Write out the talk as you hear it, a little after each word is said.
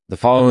The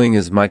following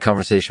is my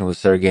conversation with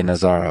Sergey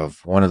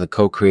Nazarov, one of the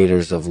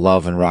co-creators of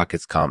Love and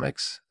Rockets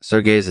comics.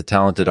 Sergey is a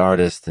talented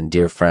artist and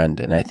dear friend,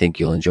 and I think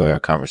you'll enjoy our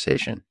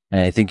conversation.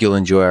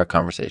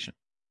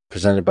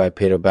 Presented by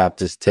Pedro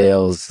Baptist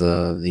Tales,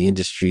 the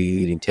industry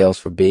leading tales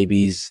for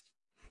babies.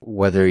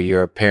 Whether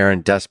you're a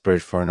parent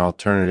desperate for an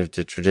alternative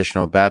to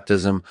traditional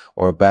baptism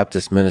or a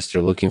Baptist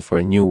minister looking for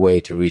a new way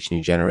to reach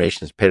new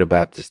generations, Pedro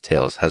Baptist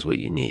Tales has what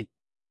you need.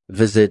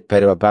 Visit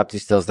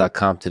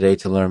pedrobaptisttales.com today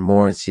to learn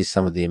more and see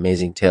some of the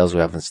amazing tales we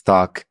have in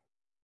stock.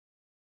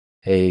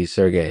 Hey,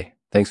 Sergey,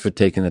 thanks for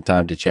taking the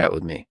time to chat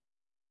with me.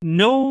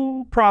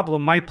 No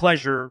problem. My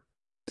pleasure.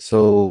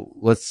 So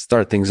let's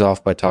start things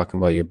off by talking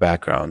about your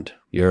background.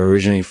 You're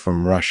originally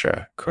from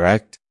Russia,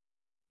 correct?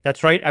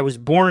 That's right. I was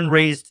born and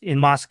raised in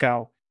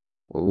Moscow.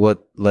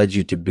 What led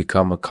you to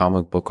become a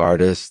comic book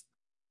artist?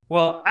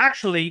 Well,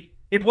 actually,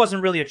 it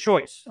wasn't really a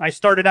choice. I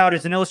started out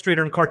as an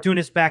illustrator and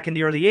cartoonist back in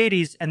the early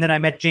 80s, and then I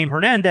met James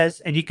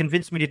Hernandez, and he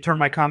convinced me to turn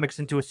my comics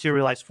into a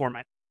serialized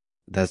format.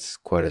 That's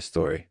quite a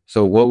story.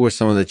 So what were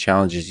some of the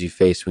challenges you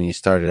faced when you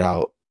started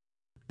out?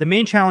 The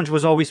main challenge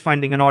was always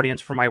finding an audience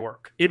for my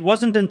work. It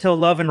wasn't until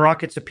Love and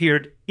Rockets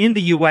appeared in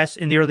the US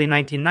in the early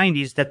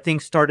 1990s that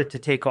things started to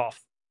take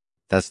off.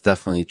 That's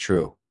definitely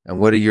true. And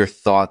what are your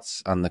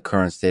thoughts on the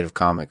current state of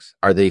comics?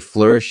 Are they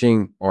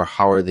flourishing, or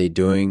how are they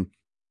doing?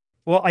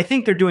 Well, I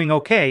think they're doing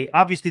okay.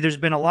 Obviously, there's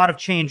been a lot of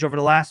change over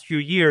the last few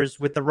years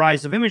with the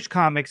rise of image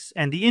comics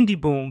and the indie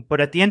boom, but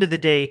at the end of the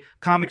day,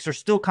 comics are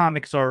still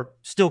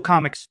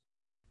comics.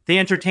 They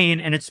entertain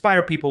and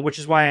inspire people, which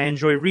is why I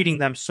enjoy reading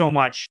them so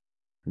much.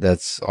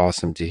 That's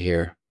awesome to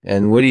hear.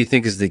 And what do you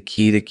think is the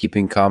key to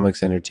keeping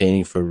comics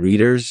entertaining for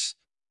readers?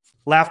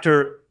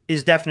 Laughter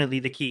is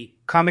definitely the key.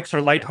 Comics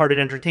are lighthearted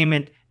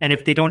entertainment, and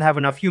if they don't have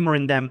enough humor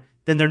in them,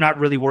 then they're not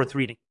really worth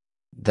reading.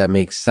 That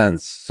makes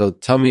sense. So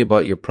tell me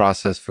about your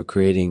process for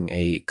creating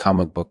a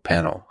comic book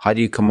panel. How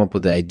do you come up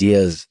with the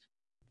ideas?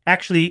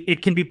 Actually,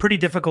 it can be pretty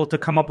difficult to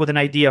come up with an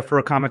idea for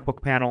a comic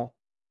book panel.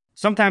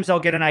 Sometimes I'll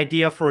get an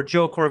idea for a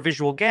joke or a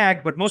visual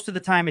gag, but most of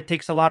the time it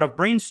takes a lot of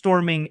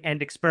brainstorming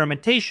and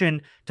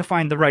experimentation to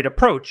find the right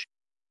approach.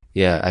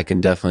 Yeah, I can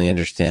definitely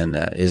understand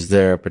that. Is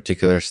there a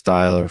particular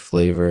style or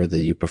flavor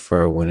that you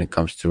prefer when it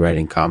comes to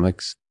writing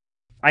comics?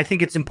 I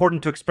think it's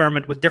important to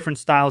experiment with different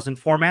styles and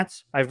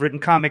formats. I've written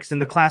comics in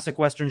the classic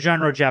Western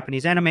genre,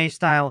 Japanese anime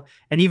style,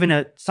 and even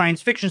a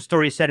science fiction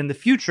story set in the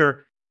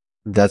future.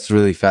 That's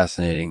really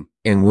fascinating.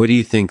 And what do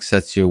you think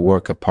sets your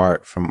work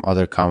apart from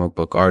other comic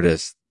book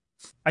artists?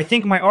 I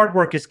think my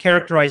artwork is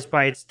characterized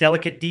by its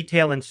delicate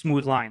detail and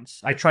smooth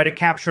lines. I try to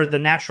capture the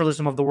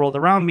naturalism of the world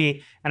around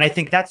me, and I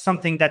think that's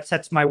something that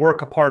sets my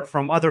work apart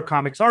from other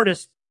comics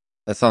artists.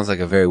 That sounds like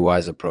a very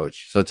wise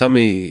approach. So tell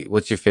me,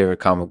 what's your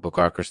favorite comic book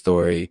arc or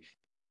story?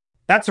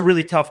 That's a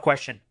really tough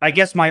question. I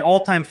guess my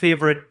all-time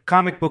favorite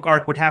comic book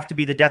arc would have to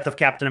be The Death of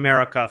Captain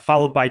America,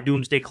 followed by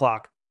Doomsday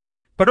Clock.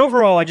 But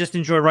overall, I just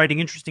enjoy writing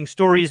interesting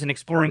stories and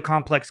exploring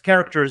complex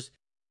characters.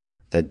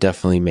 That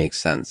definitely makes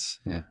sense.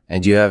 Yeah.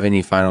 And do you have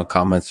any final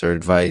comments or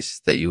advice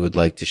that you would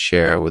like to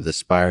share with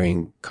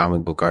aspiring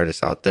comic book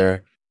artists out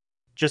there?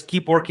 Just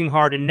keep working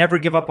hard and never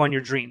give up on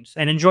your dreams.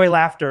 And enjoy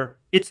laughter.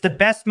 It's the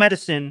best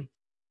medicine.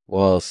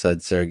 Well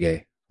said,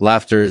 Sergey.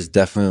 Laughter is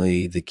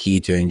definitely the key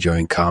to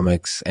enjoying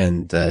comics,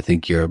 and I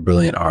think you're a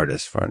brilliant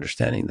artist for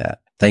understanding that.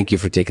 Thank you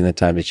for taking the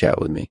time to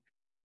chat with me.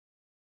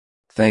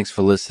 Thanks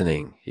for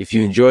listening. If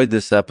you enjoyed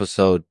this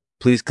episode,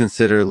 please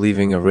consider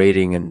leaving a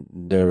rating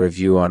and a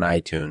review on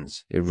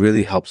iTunes. It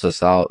really helps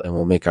us out and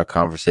will make our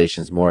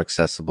conversations more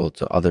accessible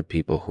to other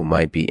people who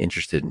might be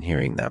interested in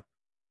hearing them.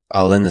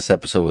 I'll end this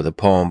episode with a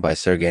poem by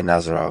Sergey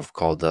Nazarov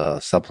called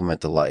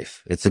Supplement to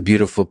Life. It's a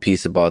beautiful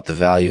piece about the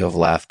value of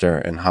laughter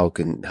and how it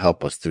can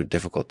help us through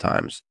difficult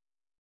times.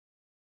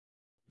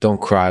 Don't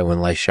cry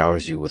when life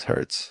showers you with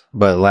hurts,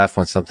 but laugh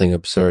when something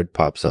absurd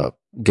pops up.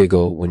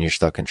 Giggle when you're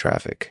stuck in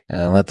traffic,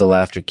 and let the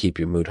laughter keep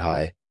your mood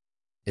high.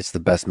 It's the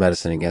best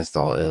medicine against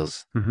all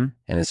ills, and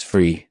it's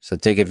free, so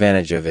take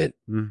advantage of it.